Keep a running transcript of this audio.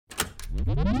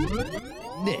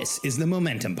This is the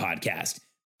Momentum Podcast.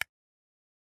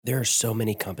 There are so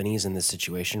many companies in this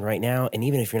situation right now, and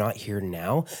even if you're not here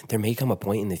now, there may come a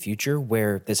point in the future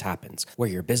where this happens, where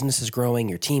your business is growing,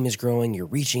 your team is growing, you're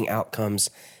reaching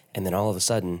outcomes, and then all of a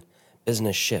sudden,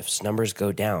 business shifts, numbers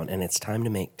go down, and it's time to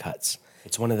make cuts.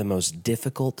 It's one of the most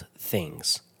difficult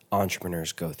things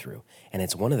entrepreneurs go through, and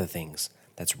it's one of the things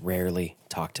that's rarely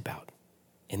talked about.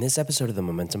 In this episode of the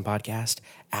Momentum Podcast,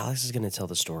 Alex is going to tell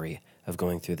the story of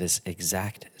going through this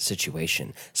exact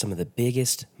situation, some of the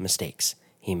biggest mistakes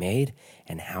he made,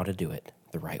 and how to do it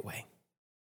the right way.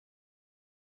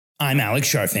 I'm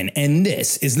Alex Sharfin, and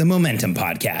this is the Momentum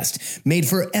Podcast, made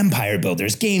for empire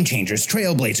builders, game changers,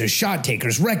 trailblazers, shot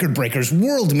takers, record breakers,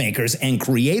 world makers, and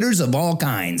creators of all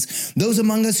kinds. Those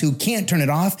among us who can't turn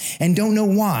it off and don't know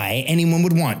why anyone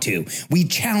would want to. We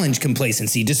challenge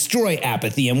complacency, destroy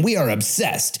apathy, and we are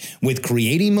obsessed with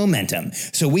creating momentum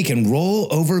so we can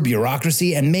roll over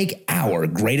bureaucracy and make our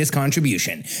greatest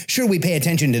contribution. Sure, we pay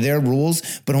attention to their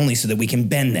rules, but only so that we can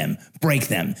bend them, break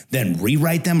them, then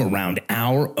rewrite them around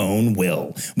our own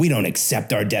will. We don't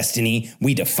accept our destiny,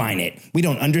 we define it. We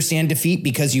don't understand defeat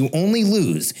because you only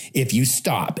lose if you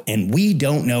stop, and we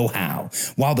don't know how.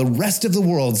 While the rest of the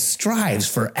world strives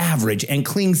for average and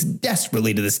clings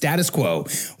desperately to the status quo,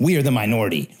 we are the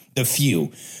minority, the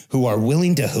few, who are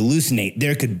willing to hallucinate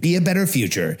there could be a better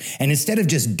future. And instead of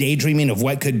just daydreaming of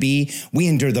what could be, we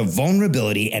endure the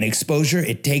vulnerability and exposure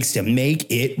it takes to make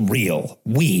it real.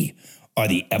 We are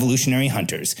the evolutionary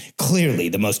hunters, clearly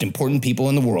the most important people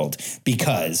in the world,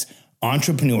 because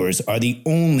entrepreneurs are the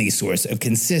only source of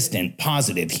consistent,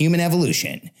 positive human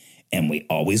evolution, and we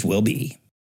always will be.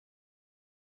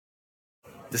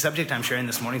 The subject I'm sharing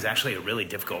this morning is actually a really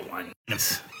difficult one.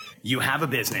 You have a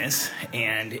business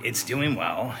and it's doing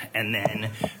well, and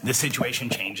then the situation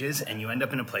changes and you end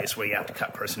up in a place where you have to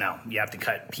cut personnel. You have to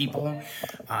cut people.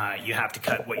 You have to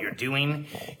cut what you're doing.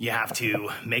 You have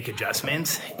to make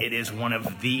adjustments. It is one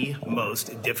of the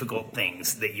most difficult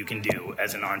things that you can do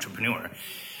as an entrepreneur.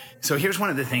 So here's one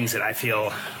of the things that I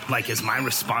feel like is my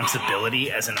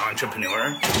responsibility as an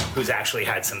entrepreneur who's actually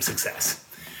had some success.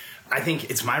 I think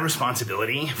it's my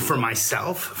responsibility for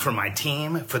myself, for my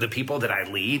team, for the people that I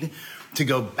lead, to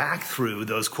go back through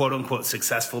those quote unquote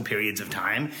successful periods of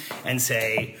time and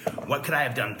say, what could I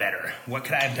have done better? What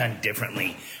could I have done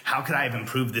differently? How could I have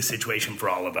improved the situation for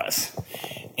all of us?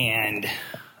 And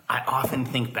I often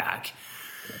think back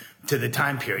to the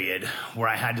time period where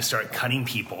I had to start cutting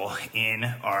people in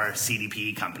our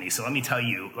CDP company. So let me tell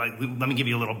you, let me give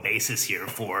you a little basis here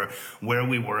for where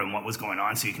we were and what was going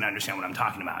on so you can understand what I'm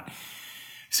talking about.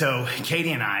 So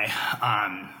Katie and I,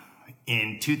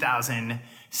 in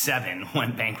 2007,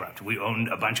 went bankrupt. We owned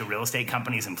a bunch of real estate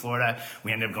companies in Florida.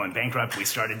 We ended up going bankrupt. We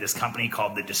started this company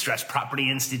called the Distressed Property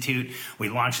Institute. We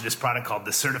launched this product called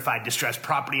the Certified Distressed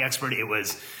Property Expert. It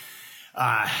was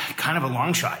kind of a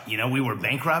long shot. You know, we were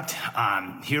bankrupt.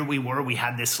 Here we were, we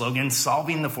had this slogan,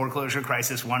 solving the foreclosure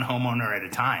crisis one homeowner at a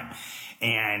time.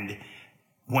 And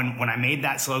when I made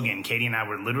that slogan, Katie and I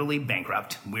were literally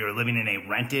bankrupt. We were living in a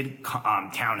rented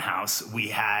townhouse. We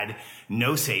had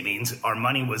no savings. Our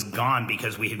money was gone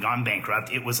because we had gone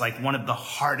bankrupt. It was like one of the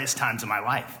hardest times of my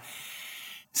life.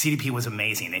 CDP was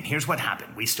amazing. And here's what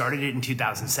happened. We started it in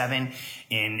 2007.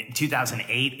 In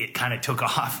 2008, it kind of took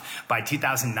off. By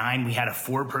 2009, we had a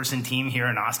 4-person team here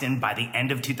in Austin. By the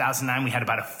end of 2009, we had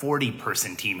about a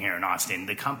 40-person team here in Austin.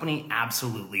 The company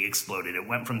absolutely exploded. It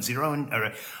went from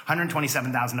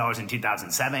 $127,000 in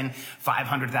 2007,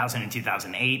 $500,000 in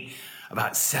 2008,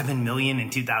 about $7 million in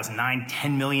 2009,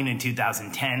 $10 million in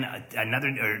 2010,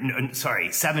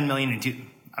 $7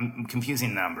 million I'm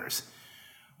confusing the numbers.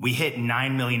 We hit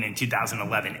 9 million in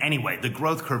 2011. Anyway, the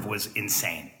growth curve was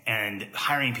insane and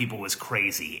hiring people was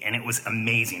crazy and it was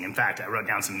amazing. In fact, I wrote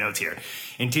down some notes here.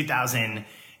 In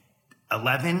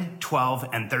 2011, 12,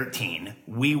 and 13,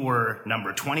 we were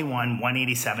number 21,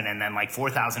 187, and then like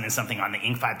 4,000 and something on the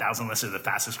Inc. 5000 list of the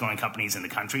fastest growing companies in the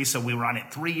country. So we were on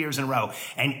it 3 years in a row.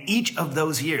 And each of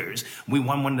those years, we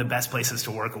won one of the best places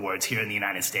to work awards here in the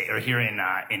United States, or here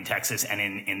in Texas and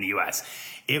in the US.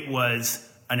 It was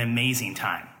an amazing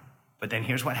time. But then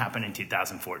here's what happened in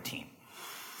 2014.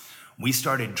 We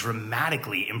started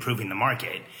dramatically improving the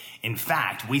market. In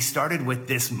fact, we started with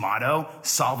this motto,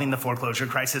 solving the foreclosure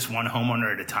crisis one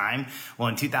homeowner at a time. Well,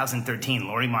 in 2013,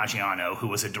 Lori Maggiano, who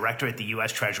was a director at the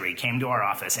U.S. Treasury, came to our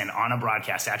office and on a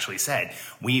broadcast actually said,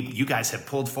 you guys have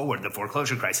pulled forward the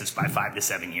foreclosure crisis by 5 to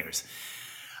 7 years.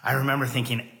 I remember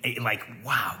thinking, like,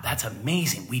 wow, that's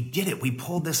amazing. We did it. We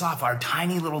pulled this off. Our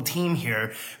tiny little team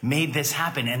here made this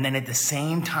happen. And then at the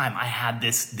same time, I had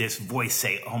this voice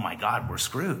say, oh my God, we're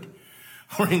screwed.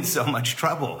 we're in so much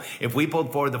trouble. If we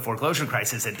pulled forward the foreclosure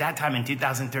crisis, at that time in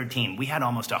 2013, we had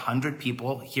almost 100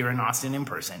 people here in Austin in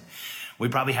person. We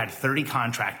probably had 30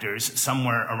 contractors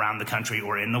somewhere around the country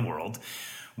or in the world.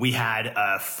 We had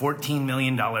a $14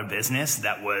 million business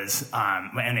that was,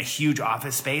 and a huge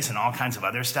office space and all kinds of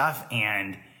other stuff.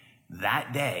 And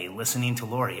that day, listening to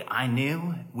Lori, I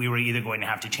knew we were either going to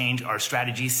have to change our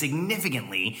strategy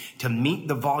significantly to meet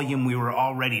the volume we were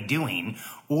already doing,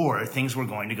 or things were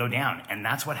going to go down. And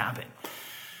that's what happened.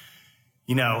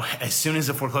 You know, as soon as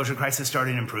the foreclosure crisis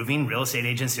started improving, real estate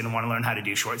agents didn't want to learn how to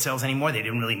do short sales anymore. They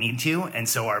didn't really need to. And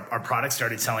so our product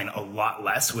started selling a lot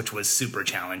less, which was super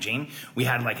challenging. We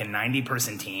had like a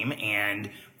 90-person team. And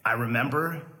I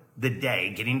remember the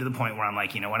day getting to the point where I'm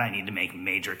like, you know what? I need to make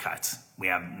major cuts. We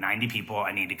have 90 people.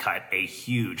 I need to cut a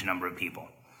huge number of people.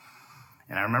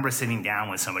 And I remember sitting down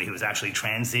with somebody who was actually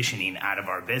transitioning out of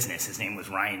our business. His name was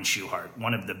Ryan Schuhart,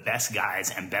 one of the best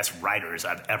guys and best writers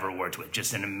I've ever worked with,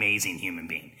 just an amazing human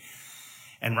being.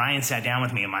 And Ryan sat down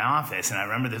with me in my office, and I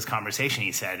remember this conversation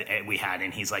we had,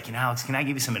 and he's like, you know, Alex, can I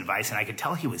give you some advice? And I could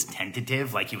tell he was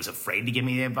tentative, like he was afraid to give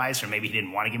me the advice, or maybe he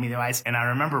didn't want to give me the advice. And I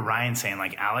remember Ryan saying,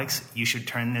 like, Alex, you should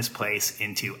turn this place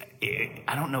into,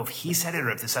 I don't know if he said it or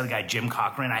if this other guy, Jim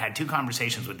Cochran, I had 2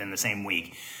 conversations within the same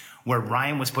week, where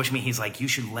Ryan was pushing me. He's like, you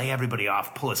should lay everybody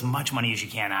off, pull as much money as you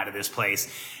can out of this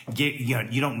place.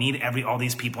 You don't need all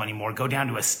these people anymore. Go down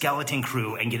to a skeleton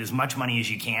crew and get as much money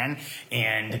as you can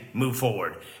and move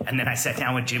forward. And then I sat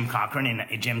down with Jim Cochran,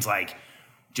 and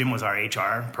Jim was our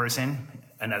HR person,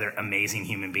 another amazing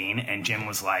human being. And Jim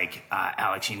was like,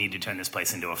 Alex, you need to turn this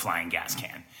place into a flying gas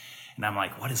can. And I'm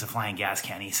like, what is a flying gas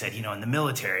can? He said, you know, in the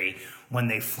military, when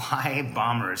they fly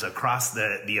bombers across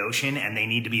the ocean and they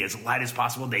need to be as light as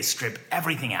possible, they strip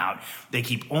everything out. They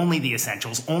keep only the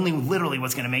essentials, only literally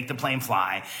what's going to make the plane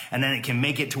fly, and then it can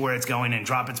make it to where it's going and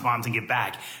drop its bombs and get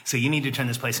back. So you need to turn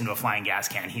this place into a flying gas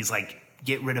can. He's like,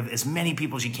 get rid of as many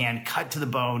people as you can, cut to the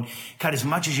bone, cut as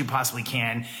much as you possibly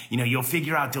can. You know, you'll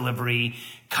figure out delivery,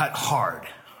 cut hard.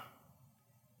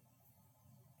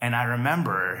 And I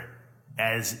remember,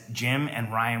 as Jim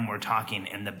and Ryan were talking,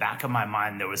 in the back of my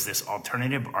mind, there was this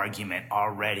alternative argument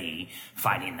already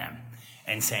fighting them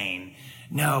and saying,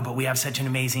 no, but we have such an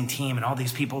amazing team and all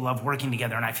these people love working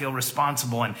together and I feel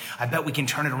responsible and I bet we can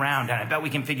turn it around and I bet we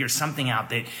can figure something out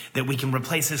that we can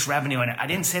replace this revenue. And I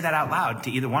didn't say that out loud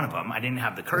to either one of them. I didn't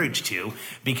have the courage to,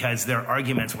 because their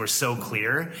arguments were so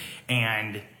clear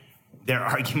and their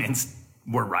arguments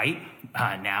were right.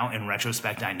 Now, in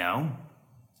retrospect, I know.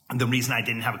 The reason I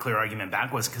didn't have a clear argument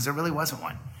back was because there really wasn't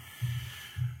one.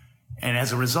 And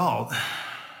as a result,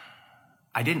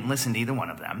 I didn't listen to either one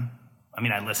of them. I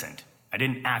mean, I listened. I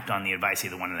didn't act on the advice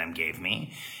either one of them gave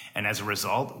me. And as a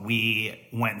result, we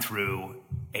went through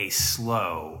a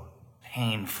slow,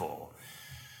 painful,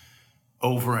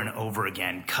 over and over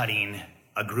again, cutting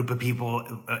a group of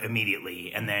people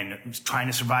immediately, and then trying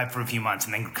to survive for a few months,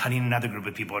 and then cutting another group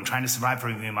of people, and trying to survive for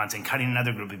a few months, and cutting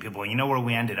another group of people. And you know where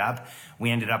we ended up? We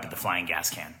ended up at the flying gas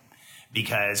can,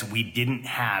 because we didn't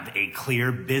have a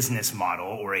clear business model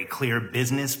or a clear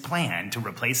business plan to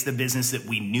replace the business that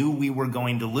we knew we were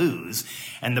going to lose.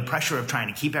 And the pressure of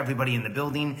trying to keep everybody in the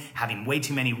building, having way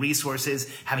too many resources,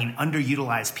 having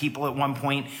underutilized people at one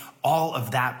point, all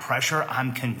of that pressure,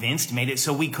 I'm convinced, made it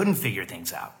so we couldn't figure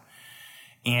things out.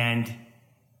 And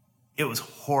it was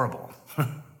horrible.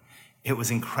 It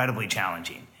was incredibly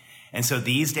challenging. And so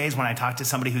these days, when I talk to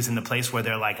somebody who's in the place where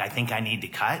they're like, I think I need to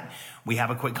cut, we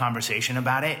have a quick conversation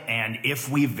about it. And if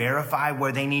we verify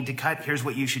where they need to cut, here's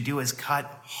what you should do is cut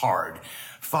hard.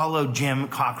 Follow Jim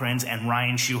Cochran's and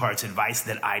Ryan Schuhart's advice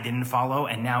that I didn't follow.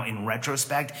 And now in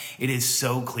retrospect, it is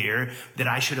so clear that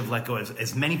I should have let go of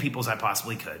as many people as I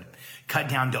possibly could, cut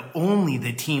down to only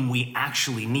the team we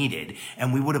actually needed,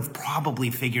 and we would have probably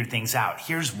figured things out.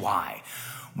 Here's why.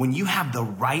 When you have the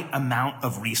right amount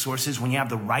of resources, when you have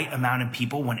the right amount of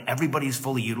people, when everybody's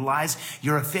fully utilized,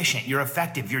 you're efficient, you're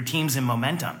effective, your team's in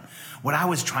momentum. What I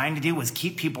was trying to do was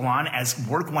keep people on as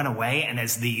work went away and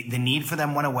as the need for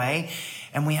them went away.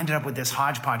 And we ended up with this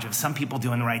hodgepodge of some people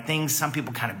doing the right things, some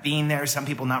people kind of being there, some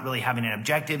people not really having an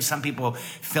objective, some people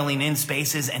filling in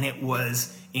spaces, and it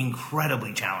was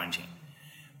incredibly challenging.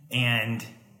 And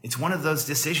it's one of those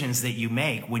decisions that you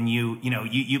make when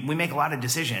we make a lot of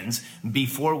decisions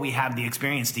before we have the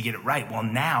experience to get it right. Well,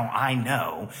 now I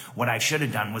know what I should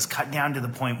have done was cut down to the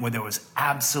point where there was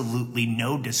absolutely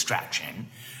no distraction,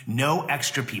 no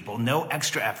extra people, no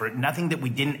extra effort, nothing that we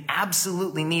didn't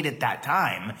absolutely need at that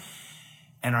time,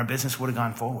 and our business would have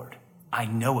gone forward. I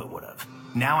know it would have.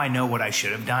 Now I know what I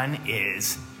should have done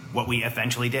is what we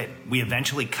eventually did. We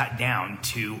eventually cut down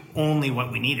to only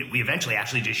what we needed. We eventually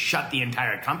actually just shut the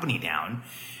entire company down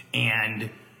and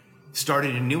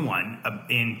started a new one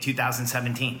in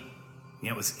 2017.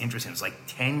 It was interesting. It was like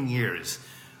 10 years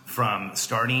from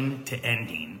starting to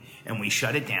ending, and we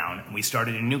shut it down and we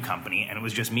started a new company, and it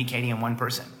was just me, Katie, and one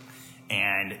person.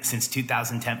 And since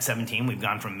 2017, we've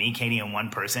gone from me, Katie, and one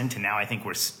person to now I think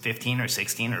we're 15 or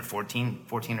 16 or 14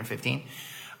 or 15.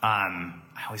 I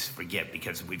always forget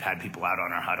because we've had people out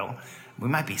on our huddle. We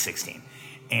might be 16.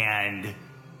 And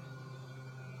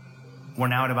we're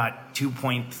now at about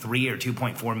 2.3 or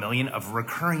 2.4 million of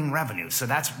recurring revenue. So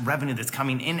that's revenue that's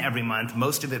coming in every month,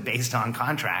 most of it based on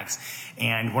contracts.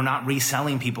 And we're not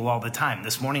reselling people all the time.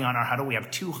 This morning on our huddle, we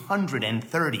have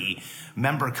 230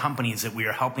 member companies that we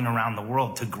are helping around the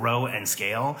world to grow and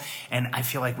scale. And I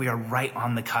feel like we are right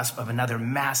on the cusp of another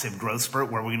massive growth spurt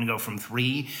where we're going to go from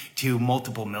 3 to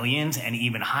multiple millions and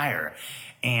even higher.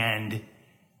 And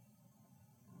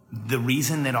the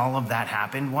reason that all of that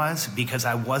happened was because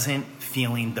I wasn't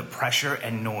feeling the pressure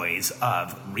and noise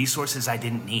of resources I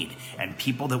didn't need and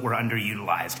people that were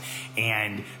underutilized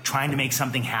and trying to make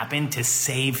something happen to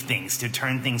save things, to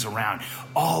turn things around.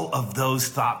 All of those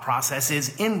thought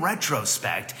processes in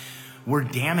retrospect were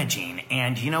damaging.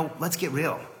 And let's get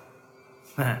real.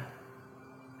 I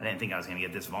didn't think I was going to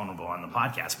get this vulnerable on the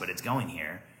podcast, but it's going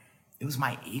here. It was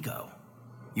my ego.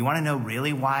 You want to know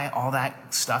really why all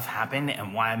that stuff happened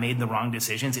and why I made the wrong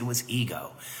decisions? It was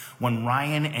ego. When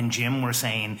Ryan and Jim were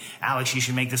saying, Alex, you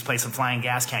should make this place a flying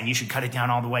gas can. You should cut it down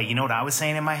all the way. You know what I was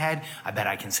saying in my head? I bet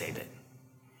I can save it.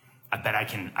 I bet I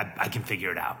can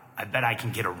figure it out. I bet I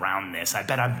can get around this. I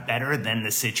bet I'm better than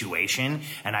the situation.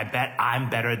 And I bet I'm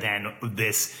better than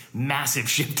this massive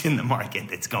shift in the market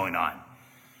that's going on.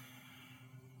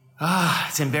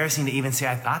 It's embarrassing to even say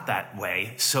I thought that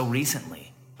way so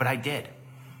recently, but I did.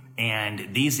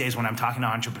 And these days when I'm talking to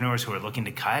entrepreneurs who are looking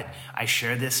to cut, I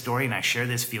share this story and I share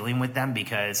this feeling with them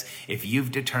because if you've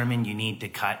determined you need to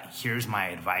cut, here's my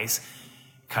advice.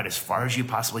 Cut as far as you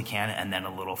possibly can and then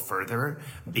a little further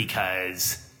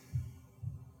because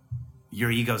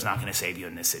your ego's not going to save you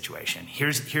in this situation.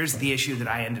 Here's the issue that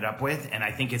I ended up with, and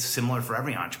I think it's similar for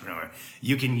every entrepreneur.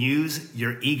 You can use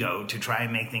your ego to try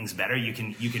and make things better. You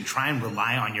can try and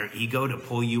rely on your ego to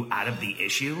pull you out of the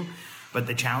issue, but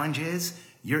the challenge is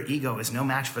your ego is no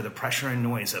match for the pressure and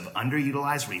noise of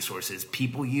underutilized resources,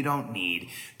 people you don't need,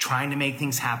 trying to make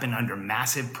things happen under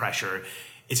massive pressure.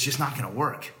 It's just not going to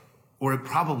work. Or it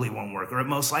probably won't work, or it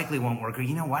most likely won't work. Or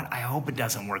you know what? I hope it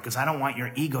doesn't work because I don't want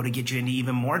your ego to get you into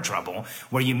even more trouble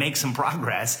where you make some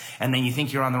progress and then you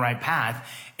think you're on the right path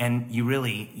and you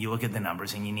look at the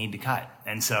numbers and you need to cut.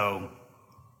 And so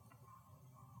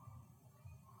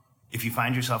if you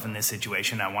find yourself in this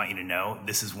situation, I want you to know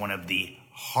this is one of the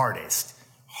hardest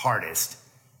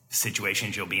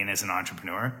situations you'll be in as an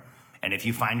entrepreneur. And if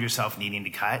you find yourself needing to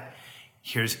cut,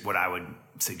 here's what I would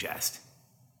suggest.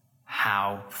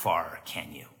 How far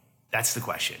can you? That's the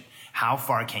question. How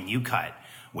far can you cut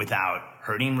without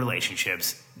hurting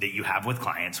relationships that you have with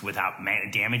clients, without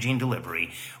damaging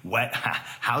delivery?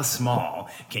 How small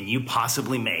can you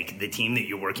possibly make the team that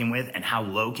you're working with, and how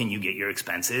low can you get your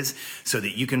expenses so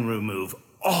that you can remove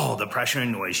all the pressure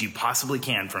and noise you possibly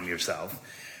can from yourself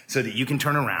so that you can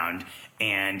turn around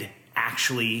and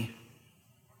actually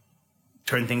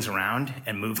turn things around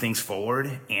and move things forward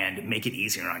and make it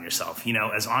easier on yourself.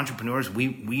 As entrepreneurs,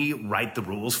 we write the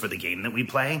rules for the game that we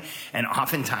play, and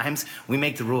oftentimes we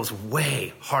make the rules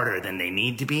way harder than they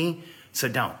need to be. So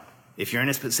don't. If you're in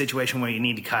a situation where you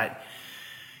need to cut,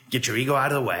 get your ego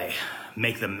out of the way,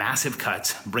 make the massive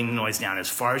cuts, bring the noise down as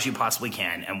far as you possibly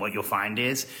can, and what you'll find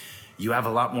is you have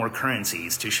a lot more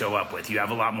currencies to show up with. You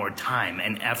have a lot more time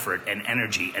and effort and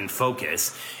energy and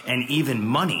focus and even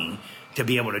money to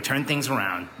be able to turn things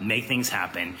around, make things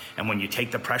happen. And when you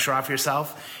take the pressure off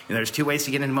yourself, there's 2 ways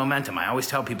to get into momentum. I always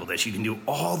tell people this. You can do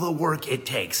all the work it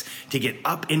takes to get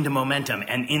up into momentum.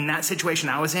 And in that situation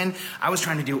I was in, I was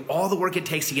trying to do all the work it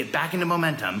takes to get back into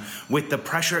momentum with the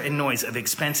pressure and noise of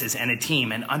expenses and a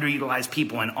team and underutilized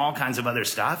people and all kinds of other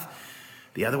stuff.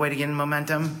 The other way to get in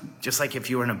momentum, just like if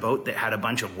you were in a boat that had a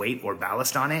bunch of weight or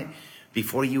ballast on it,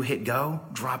 before you hit go,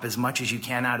 drop as much as you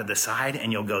can out of the side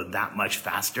and you'll go that much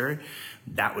faster.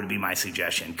 That would be my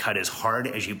suggestion. Cut as hard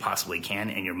as you possibly can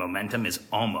and your momentum is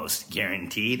almost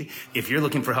guaranteed. If you're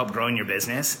looking for help growing your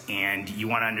business and you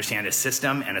want to understand a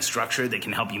system and a structure that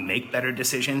can help you make better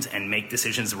decisions and make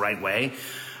decisions the right way,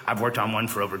 I've worked on one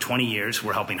for over 20 years.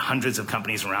 We're helping hundreds of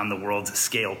companies around the world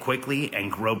scale quickly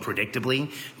and grow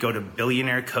predictably. Go to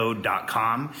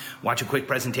billionairecode.com, watch a quick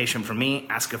presentation from me,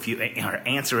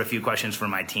 answer a few questions for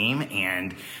my team,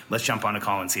 and let's jump on a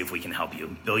call and see if we can help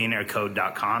you.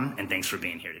 Billionairecode.com, and thanks for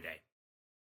being here today.